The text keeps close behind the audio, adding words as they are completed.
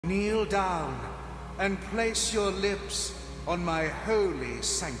Kneel down and place your lips on my holy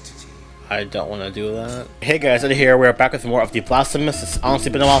sanctity. I don't want to do that. Hey guys, Eddie here. We're back with more of the Blasphemous. It's honestly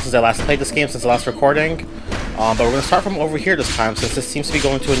been a while since I last played this game, since the last recording. But we're going to start from over here this time, since this seems to be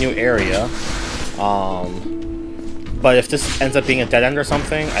going to a new area. But if this ends up being a dead end or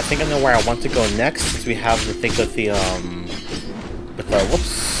something, I think I know where I want to go next, since we have the thing with the,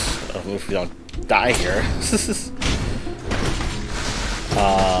 whoops. If we don't die here.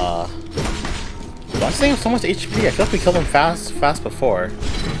 Why is he so much HP? I feel like we killed him fast before.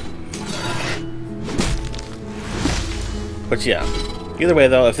 But yeah. Either way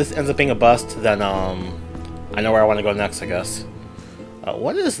though, if this ends up being a bust, then I know where I want to go next, I guess.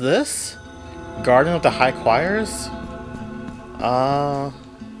 What is this? Garden of the High Choirs?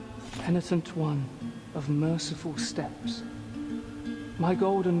 Penitent one of merciful steps, my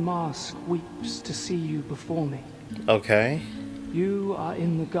golden mask weeps to see you before me. Okay. You are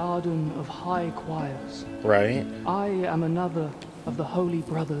in the Garden of High Choirs. Right. I am another of the holy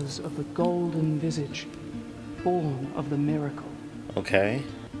brothers of the golden visage, born of the miracle. Okay.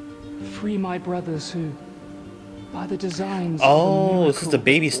 Free my brothers who, by the designs of the miracle, this is the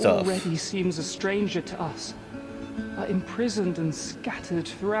baby stuff. Already seems a stranger to us, are imprisoned and scattered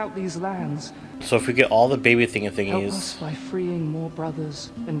throughout these lands. So if we get all the baby Help us thingies, by freeing more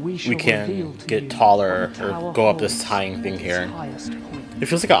brothers, and we shall we can reveal to get you taller what the or tower go up this holds tying thing at its here. highest point. It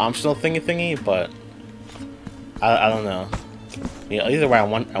feels like an optional thingy, but I don't know. Yeah, either way, I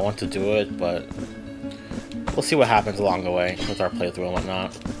want to do it, but we'll see what happens along the way with our playthrough and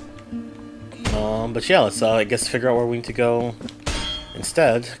whatnot. But yeah, let's I guess figure out where we need to go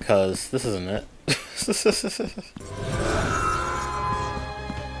instead, because this isn't it.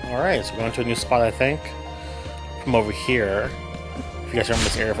 Alright, so we're going to a new spot, I think. From over here. If you guys remember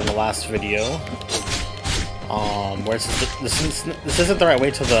this area from the last video. Where this isn't the right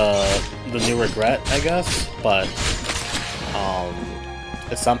way to the new regret, I guess, but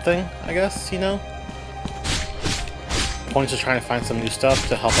it's something, I guess, you know? Point is trying to find some new stuff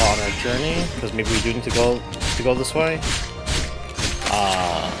to help out on our journey, because maybe we do need to go this way.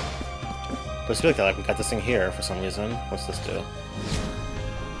 But it's like that, like we got this thing here for some reason. What's this do?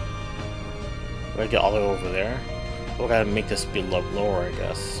 We gotta get all the way over there. We gotta make this be lower, I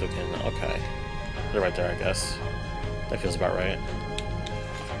guess, so we can. Okay, they're right there, I guess. That feels about right.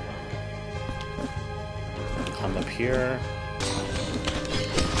 Climb up here.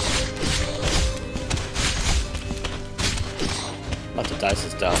 About to dice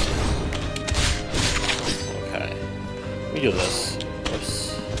is down. Okay, we do this. Whoops.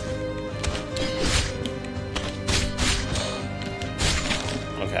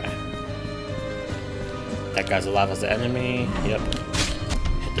 Okay. That guy's alive as the enemy. Yep.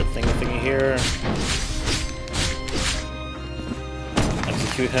 Hit the thingy here.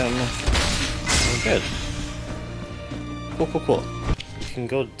 Execute him. We're good. Cool. We can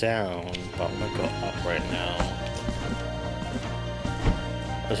go down, but I'm gonna go up right now.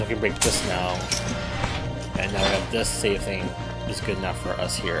 So we can break this now. And now we have this save thing is good enough for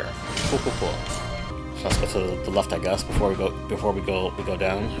us here. Cool. So let's go to the left, I guess, before we go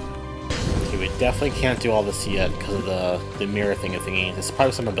down. Okay, we definitely can't do all this yet because of the mirror thingy. There's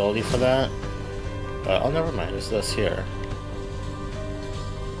probably some ability for that. But oh, never mind. There's this here.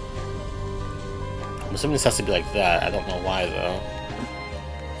 I'm assuming this has to be like that. I don't know why though.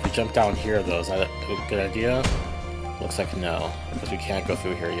 If we jump down here though, is that a good idea? Looks like no, because we can't go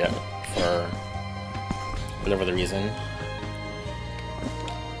through here yet for whatever the reason.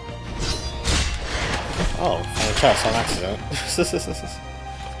 Oh, found a chest on accident.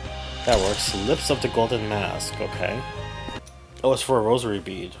 That works. Lips of the Golden Mask. Okay. Oh, it's for a rosary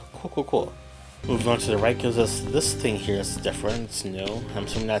bead. Cool. Moving on to the right gives us this thing here. It's different. It's new. I'm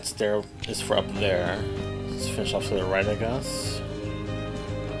assuming that's there is for up there. Let's finish off to the right, I guess.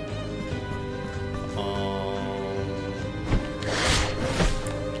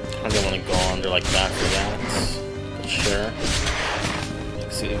 I don't want to go under like that for that. But sure.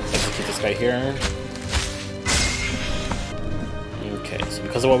 Let's see. Execute this guy here. Okay, so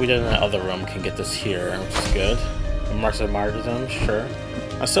because of what we did in that other room, we can get this here, which is good. Marks of martyrdom, sure.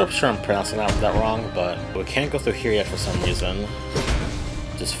 I'm still sure I'm pronouncing that wrong, but we can't go through here yet for some reason.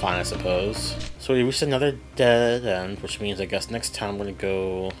 Which is fine, I suppose. So we reached another dead end, which means I guess next time we're gonna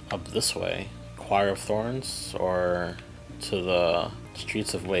go up this way. Choir of Thorns, or to the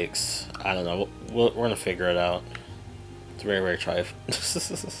Streets of Wakes. I don't know. We're gonna figure it out. It's very trive.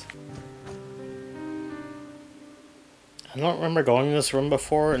 I don't remember going in this room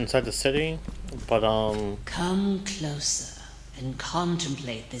before inside the city, but Come closer and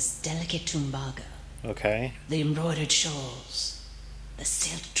contemplate this delicate tumbaga. Okay. The embroidered shawls, the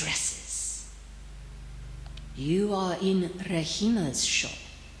silk dresses. You are in Rehima's shop.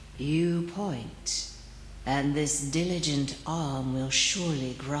 You point, and this diligent arm will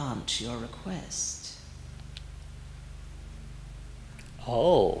surely grant your request.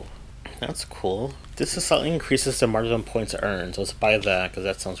 Oh, that's cool. This is something increases the martyrdom points earned, so let's buy that because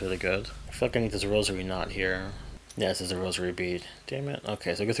that sounds really good. I feel like I need this rosary knot here. Yeah, this is a rosary bead. Damn it.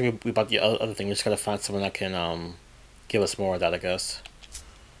 Okay, so I guess we bought the other thing. We just gotta find someone that can give us more of that, I guess.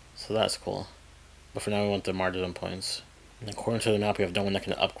 So that's cool. But for now, we want the martyrdom points. And according to the map, we have no one that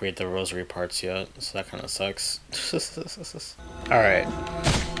can upgrade the rosary parts yet, so that kind of sucks. Alright.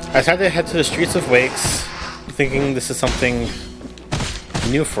 I decided to head to the streets of Wakes, thinking this is something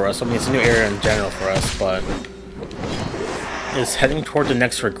new for us. I mean, it's a new area in general for us, but it's heading toward the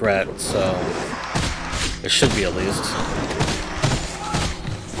next regret, so it should be at least.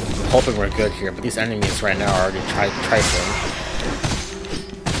 I'm hoping we're good here, but these enemies right now are already trifling.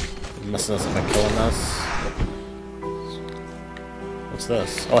 Messing us up by killing us. What's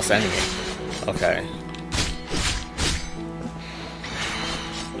this? Oh, it's the enemy. Okay.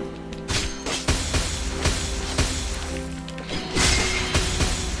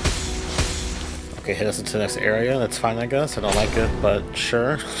 Okay, hit us into the next area. That's fine, I guess. I don't like it, but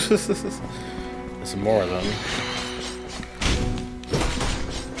sure. There's more of them.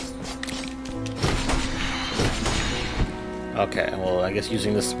 Okay, well, I guess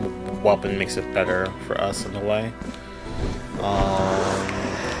using this weapon makes it better for us in a way. I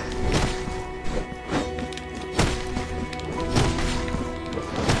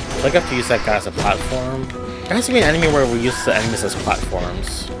feel like I have to use that guy as a platform. There has to be an enemy where we use the enemies as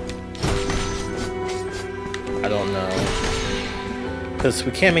platforms. I don't know. Because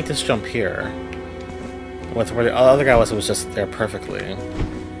we can't make this jump here. With where the other guy was, it was just there perfectly.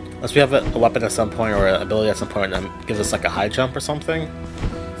 Unless we have a weapon at some point or an ability at some point that gives us like a high jump or something.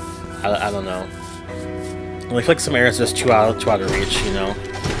 I don't know. I feel like some areas are just too out of reach, you know. I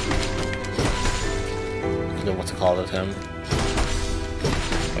don't know what to call it him.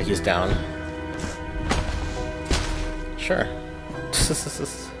 But he's down. Sure.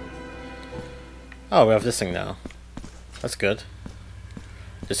 Oh, we have this thing now. That's good.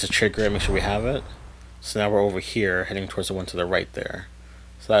 Just to trigger it, make sure we have it. So now we're over here, heading towards the one to the right there.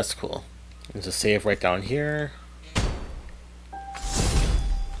 So that's cool. There's a save right down here.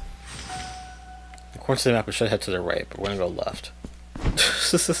 According to the map, we should head to the right, but we're gonna go left.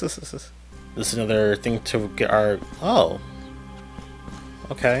 This is another thing to get our... Oh.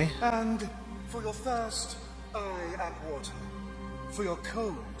 Okay. And for your thirst, I am water. For your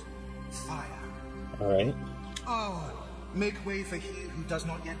cold, fire. Alright. Oh, make way for he who does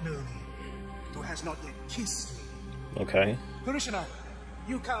not yet know me, who has not yet kissed me. Okay. Parishioner,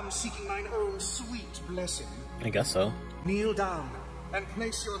 you come seeking mine own sweet blessing. I guess so. Kneel down and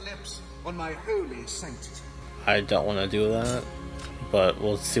place your lips on my holy sanctity. I don't want to do that, but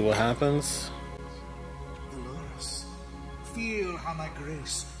we'll see what happens. Dolores, feel how my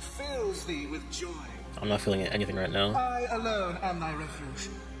grace fills thee with joy. I'm not feeling anything right now. I alone am thy refuge.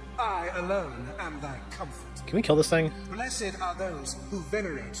 I alone am thy comfort. Can we kill this thing? Blessed are those who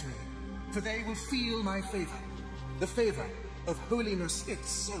venerate me, for they will feel my favor, the favor of holiness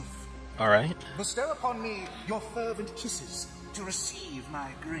itself. Alright. Bestow upon me your fervent kisses to receive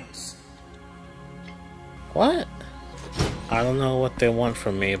my grace. What? I don't know what they want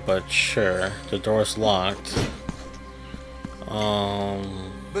from me, but sure. The door's locked.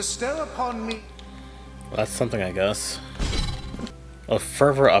 Bestow upon me... Well, that's something, I guess. A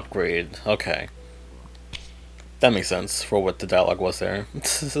fervor upgrade. Okay. That makes sense for what the dialogue was there.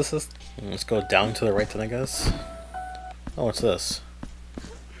 Let's go down to the right then, I guess. Oh, what's this?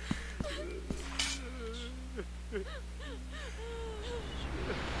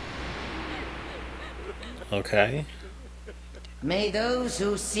 Okay. May those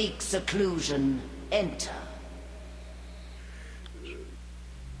who seek seclusion enter.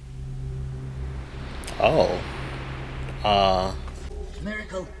 Oh.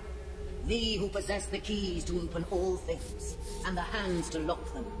 Miracle, thee who possess the keys to open all things, and the hands to lock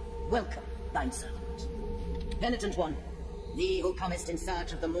them, welcome thine servant. Penitent one, thee who comest in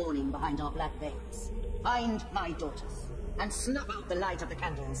search of the morning behind our black veils, find my daughters, and snuff out the light of the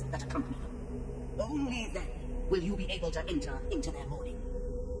candles that accompany them. Only then will you be able to enter into their morning.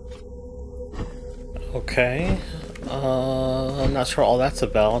 Okay. I'm not sure all that's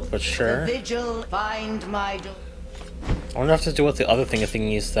about, but sure. The vigil, find my daughter. I wonder if to do with the other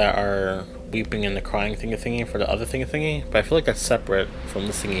thingies that are weeping and the crying thingy for the other thingy, but I feel like that's separate from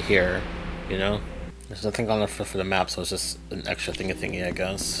this thingy here, you know? There's nothing on it for the map, so it's just an extra thingy, I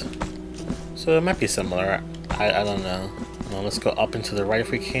guess. So it might be similar. I don't know. Well, let's go up and to the right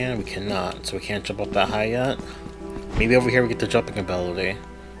if we can. We cannot, so we can't jump up that high yet. Maybe over here we get the jumping ability.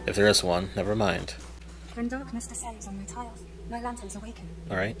 If there is one, never mind. When darkness descends on my tiles, my lanterns awaken.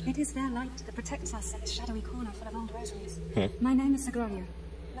 Alright. It is their light that protects us in this shadowy corner full of old rosaries. My name is Sagrario.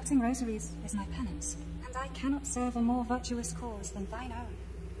 Lotting rosaries is my penance, and I cannot serve a more virtuous cause than thine own.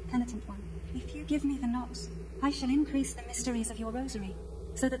 Penitent one, if you give me the knots, I shall increase the mysteries of your rosary,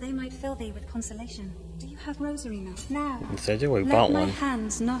 so that they might fill thee with consolation. Do you have rosary now? Now, Yes, I do. We let bought my one.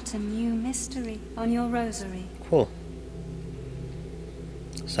 hands knot a new mystery on your rosary. Cool.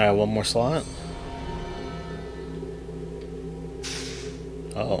 So I have one more slot.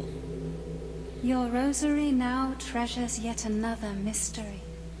 Oh. Your rosary now treasures yet another mystery.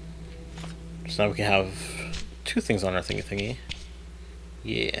 So now we can have two things on our thingy.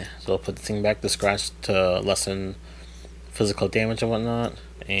 Yeah. So I'll put the thing back, the scratch to lessen physical damage and whatnot.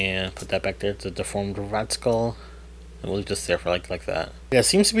 And put that back there to deformed rat skull. And we'll leave this there for like that. Yeah, it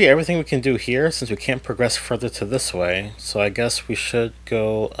seems to be everything we can do here since we can't progress further to this way. So I guess we should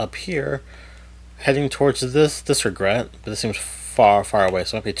go up here, heading towards this regret. But this seems far away,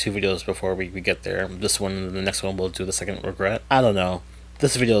 so it'll be 2 videos before we get there. This one and the next one we'll do the second regret. I don't know.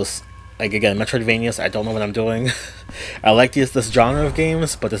 This video's, like, again, metroidvanias. I don't know what I'm doing. I like this genre of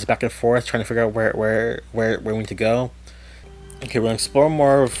games, but this back and forth, trying to figure out where we need to go. Okay, we'll explore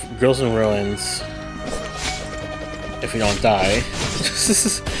more of Girls in Ruins. If we don't die.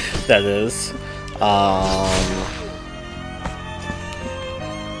 That is.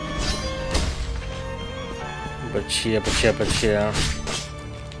 But yeah.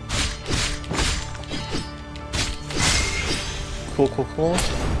 Cool.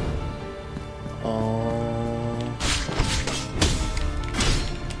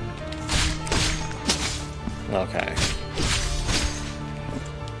 Okay.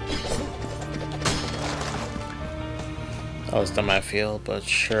 That was dumb, I feel, but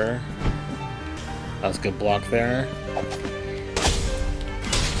sure. That was a good block there.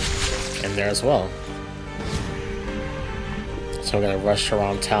 And there as well. So we're gonna rush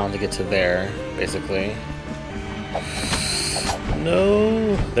around town to get to there, basically.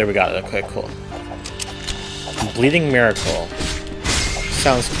 No! There, we got it. Okay, cool. Bleeding Miracle.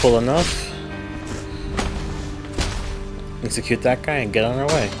 Sounds cool enough. Execute that guy and get on our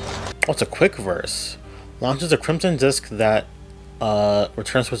way. Oh, it's a quick verse. Launches a crimson disc that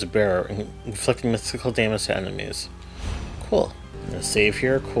returns to its bearer, inflicting mystical damage to enemies. Cool. Gonna save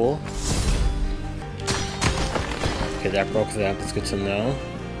here. Cool. Okay, that broke that. That's good to know.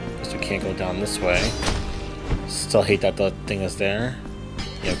 Guess we can't go down this way. Still hate that the thing is there.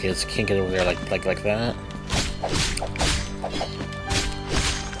 Yeah, okay, just can't get over there like that.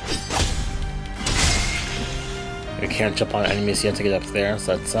 We can't jump on enemies yet to get up there,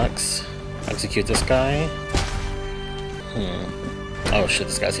 so that sucks. Execute this guy. Oh shit,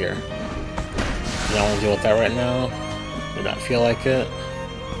 this guy's here. You don't want to deal with that right now. Do not feel like it.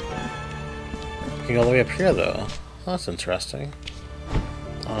 We can go all the way up here though. Oh, that's interesting.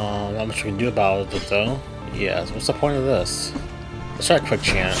 Not much we can do about it though. Yeah, so what's the point of this? Let's try a quick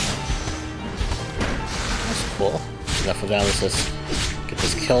chant. That's cool. Enough of that, let's just get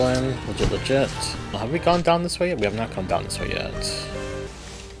this kill in. Legit. Have we gone down this way yet? We have not gone down this way yet.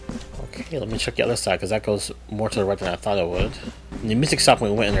 Okay, let me check the other side, because that goes more to the right than I thought it would. And the music stopped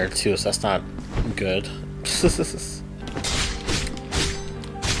when we went in there too, so that's not good. Okay.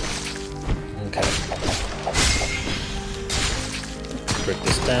 Break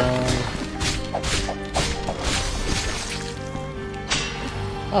this down.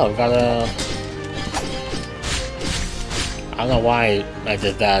 Oh, we got a... I don't know why I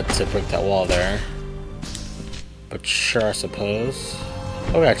did that to break that wall there. But sure, I suppose.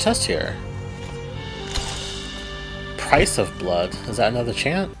 Oh, we got a chest here. Price of Blood. Is that another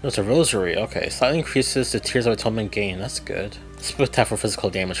chant? No, it's a rosary. Okay, slightly increases the Tears of Atonement gain. That's good. Let's put that for physical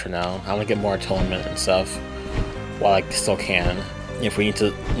damage for now. I want to get more atonement and stuff while I still can. If we need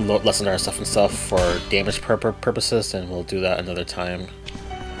to lessen our stuff and stuff for damage purposes, then we'll do that another time,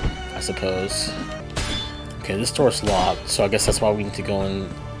 I suppose. Okay, this door's locked, so I guess that's why we need to go in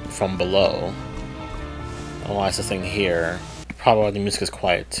from below. Oh, why is this thing here? Probably why the music is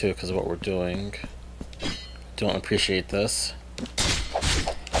quiet too, because of what we're doing. Don't appreciate this.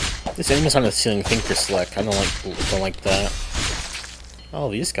 This enemy's on the ceiling think you're slick. I don't like that. Oh,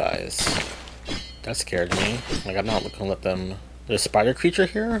 these guys. That scared me. Like, I'm not gonna let them... There's a spider creature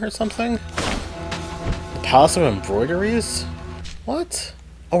here or something? The Palace of Embroideries? What?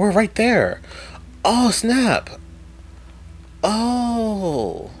 Oh, we're right there. Oh, snap.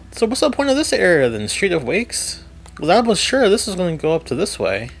 Oh. So what's the point of this area then? Street of Wakes? Well, I was sure this was going to go up to this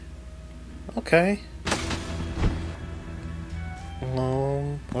way. Okay.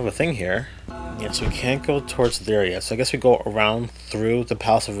 We have a thing here. Yeah, so we can't go towards there yet. So I guess we go around through the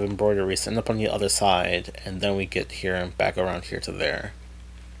Palace of Embroideries, end up on the other side, and then we get here and back around here to there.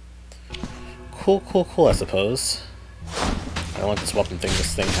 Cool, cool, cool, I suppose. I don't like this weapon thing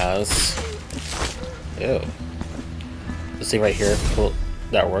this thing has. Ew. Let's see right here. Cool.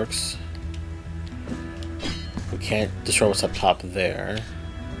 That works. We can't destroy what's up top there.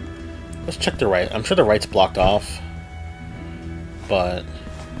 Let's check the right. I'm sure the right's blocked off. But...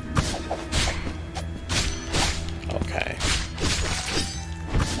 okay.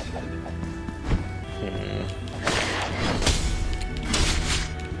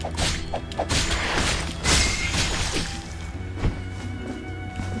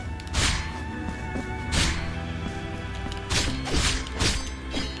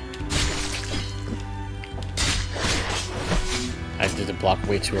 I did the block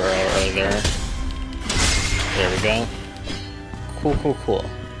way too early there. There we go. Cool, cool, cool.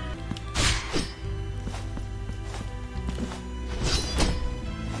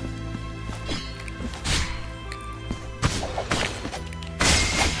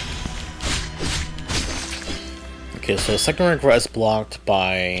 Okay, so the second regret is blocked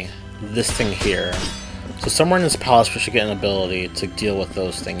by this thing here. So somewhere in this palace we should get an ability to deal with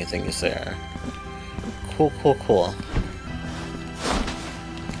those thingies there. Cool, cool, cool.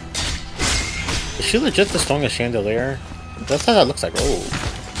 Is she legit destroying a chandelier? That's how that looks like. Oh,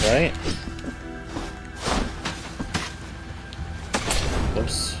 right?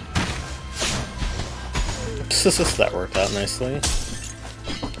 Whoops. That worked out nicely.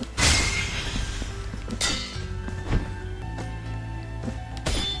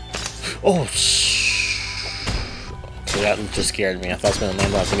 Oh, okay, that just scared me. I thought I was going to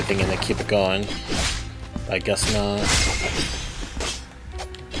land on anything and then keep it going. But I guess not.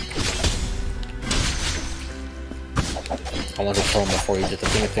 I wanted to kill him before he did the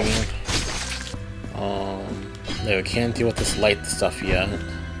thingy. No, we can't deal with this light stuff yet.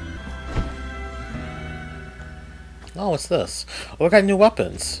 Oh, what's this? Oh, we got new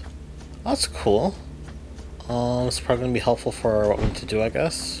weapons. That's cool. It's probably gonna be helpful for what we need to do, I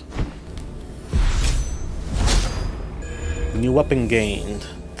guess. New weapon gained.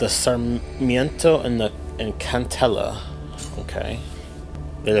 The Sarmiento and the Cantella. Okay.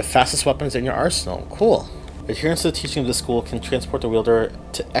 They're the fastest weapons in your arsenal. Cool. Adherence to the teaching of the school can transport the wielder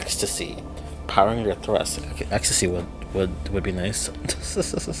to ecstasy, powering their thrust. Okay, ecstasy would be nice.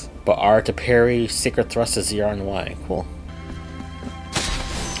 But R to parry sacred thrust is ZR and Y. Cool.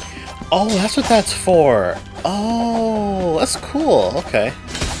 Oh, that's what that's for. Oh, that's cool. Okay.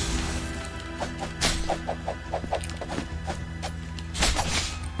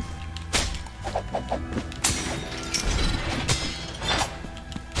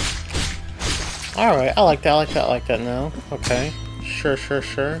 Alright, I like that, I like that, I like that now. Okay. Sure, sure,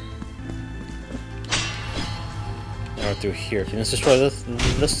 sure. Now through here. Can this destroy this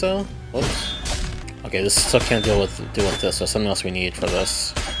though? Whoops. Okay, this still can't deal with this, so something else we need for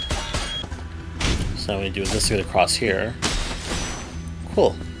this. So now we do this to get across here.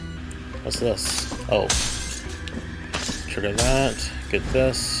 Cool. What's this? Oh. Trigger that. Get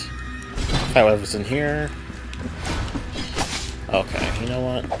this. Fight whatever's in here. Okay, you know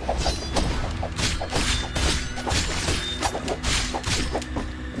what?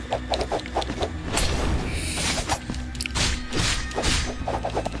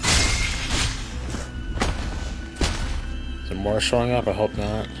 More showing up? I hope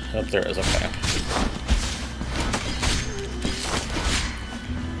not. Oh, there is. Okay.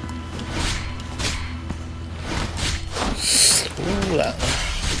 Ooh, that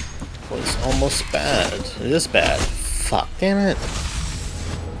was almost bad. It is bad. Fuck. Damn it.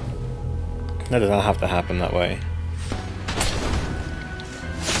 That did not have to happen that way.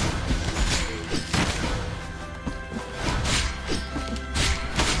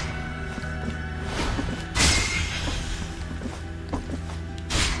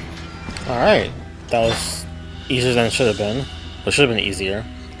 Alright, that was easier than it should have been. Well, it should have been easier.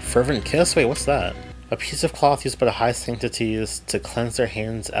 Fervent kiss? Wait, what's that? A piece of cloth used by the high sanctities to cleanse their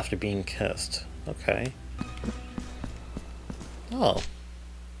hands after being kissed. Okay. Oh.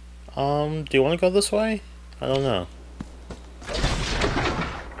 Do you want to go this way? I don't know.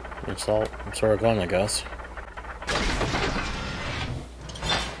 That's where we're going, I guess.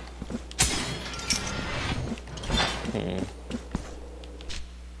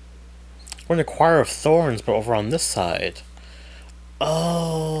 We're in a choir of thorns, but over on this side.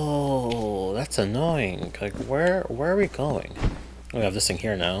 Oh, that's annoying. Like, where are we going? We have this thing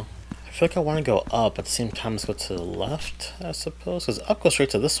here now. I feel like I want to go up, at the same time let's go to the left, I suppose. Because up goes straight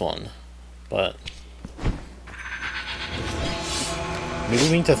to this one. But Maybe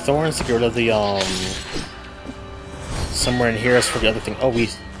we need the thorns to get rid of the, somewhere in here is for the other thing. Oh, we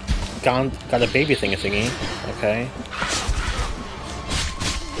got a baby thingy. Okay.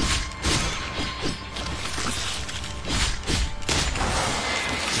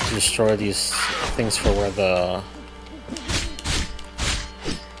 Destroy these things for where the...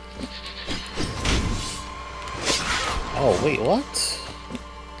 Oh, wait, what?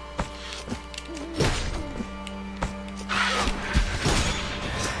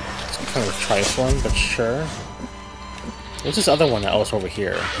 It's kind of trifling, but sure. What's this other one that was over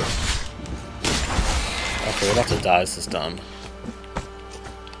here? Okay, we're about to die, this is dumb.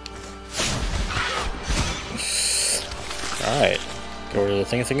 Alright. Get rid of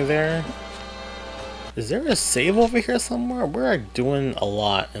the thingy there. Is there a save over here somewhere? We're doing a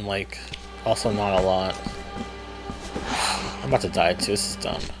lot and like also not a lot. I'm about to die too, this is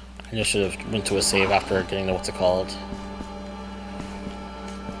dumb. I just should have went to a save after getting the what's it called.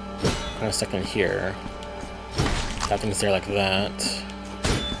 Kind of stuck in here. That thing's there like that.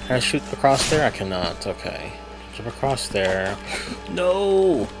 Can I shoot across there? I cannot. Okay. Jump across there.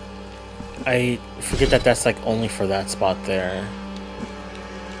 No! I forget that that's like only for that spot there.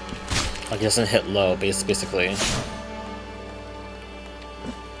 Like, it doesn't hit low, basically.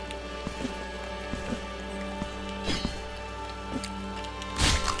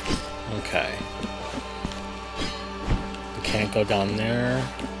 Okay. We can't go down there.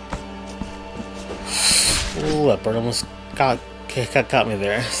 Ooh, that bird almost got me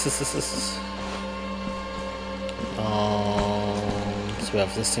there. So we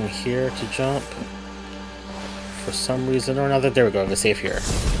have this thing here to jump. For some reason or another. There we go, I have a save here.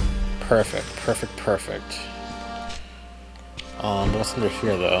 Perfect. What's under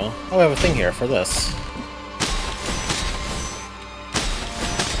here though? Oh, I have a thing here for this.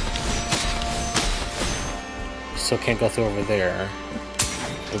 Still can't go through over there.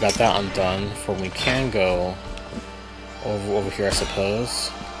 We got that undone. For when we can go over here, I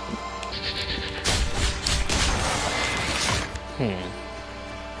suppose.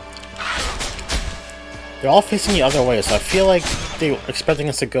 They're all facing the other way, so I feel like they were expecting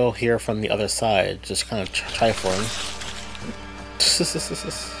us to go here from the other side. Just kind of trifling. Let's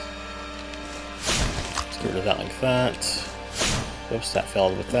get rid of that like that. Oops, that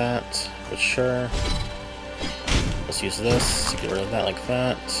failed with that. But sure. Let's use this to get rid of that like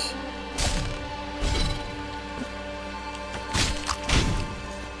that.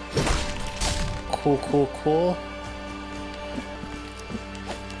 Cool.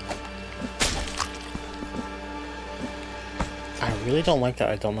 I really don't like that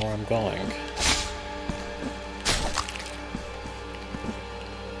I don't know where I'm going.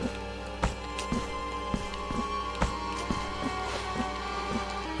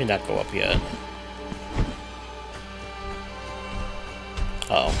 May not go up yet.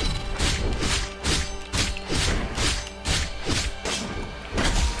 Uh oh.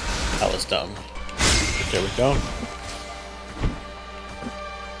 That was dumb. There we go.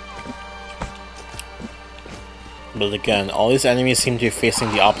 But again, all these enemies seem to be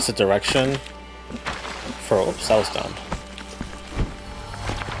facing the opposite direction. Oops, that was dumb.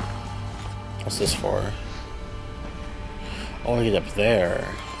 What's this for? Oh, I get up there.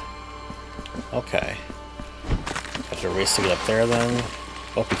 Okay. Have to race to get up there then.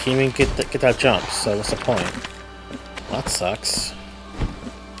 Oh, we can't even get that jump, so what's the point? Well, that sucks.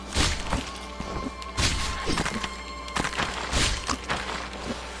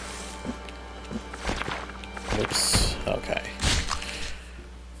 Oops. Okay.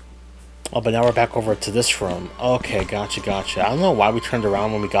 Oh, but now we're back over to this room. Okay, gotcha. I don't know why we turned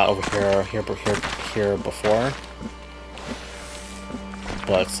around when we got over here before.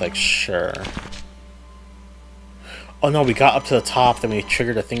 But it's like, sure. Oh no, we got up to the top, then we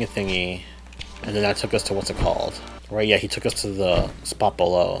triggered a thingy, and then that took us to what's it called? Right, yeah, he took us to the spot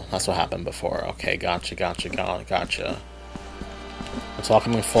below. That's what happened before. Okay, gotcha. It's all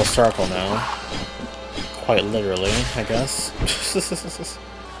coming full circle now. Quite literally, I guess.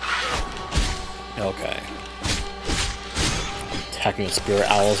 Okay. Attacking with spirit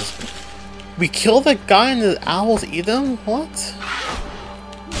owls. We killed the guy and the owls eat him? What?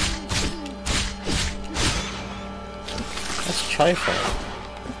 That's trifling.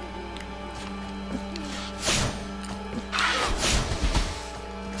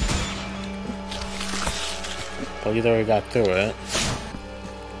 But either we got through it.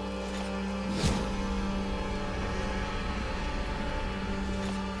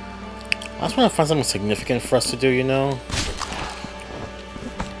 I just want to find something significant for us to do, you know?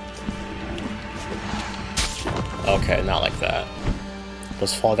 Okay, not like that.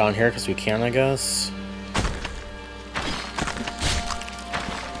 Let's fall down here because we can, I guess.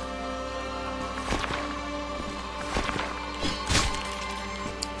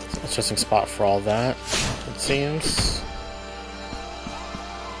 interesting spot for all that, it seems.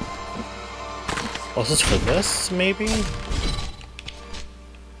 Oh, is this for this, maybe?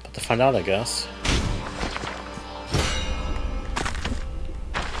 But to find out, I guess.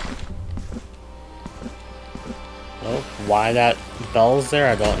 Oh, why that bell's there,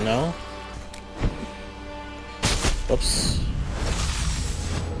 I don't know. Whoops.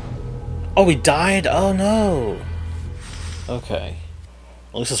 Oh, we died? Oh, no! Okay.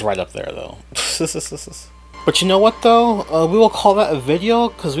 At least it's right up there, though. But you know what, though? We will call that a video,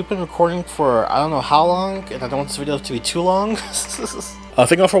 because we've been recording for I don't know how long, and I don't want this video to be too long.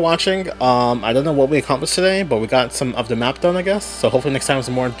 Thank you all for watching. I don't know what we accomplished today, but we got some of the map done, I guess. So hopefully next time there's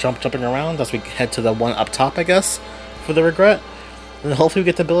more jumping around as we head to the one up top, I guess, for the regret. And hopefully we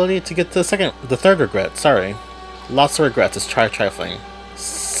get the ability to get to the third regret, sorry. Lots of regrets, it's trifling.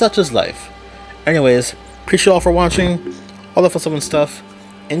 Such is life. Anyways, appreciate you all for watching. All the fun stuff.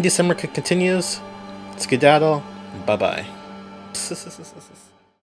 Indecember continues. Skedaddle. Bye-bye.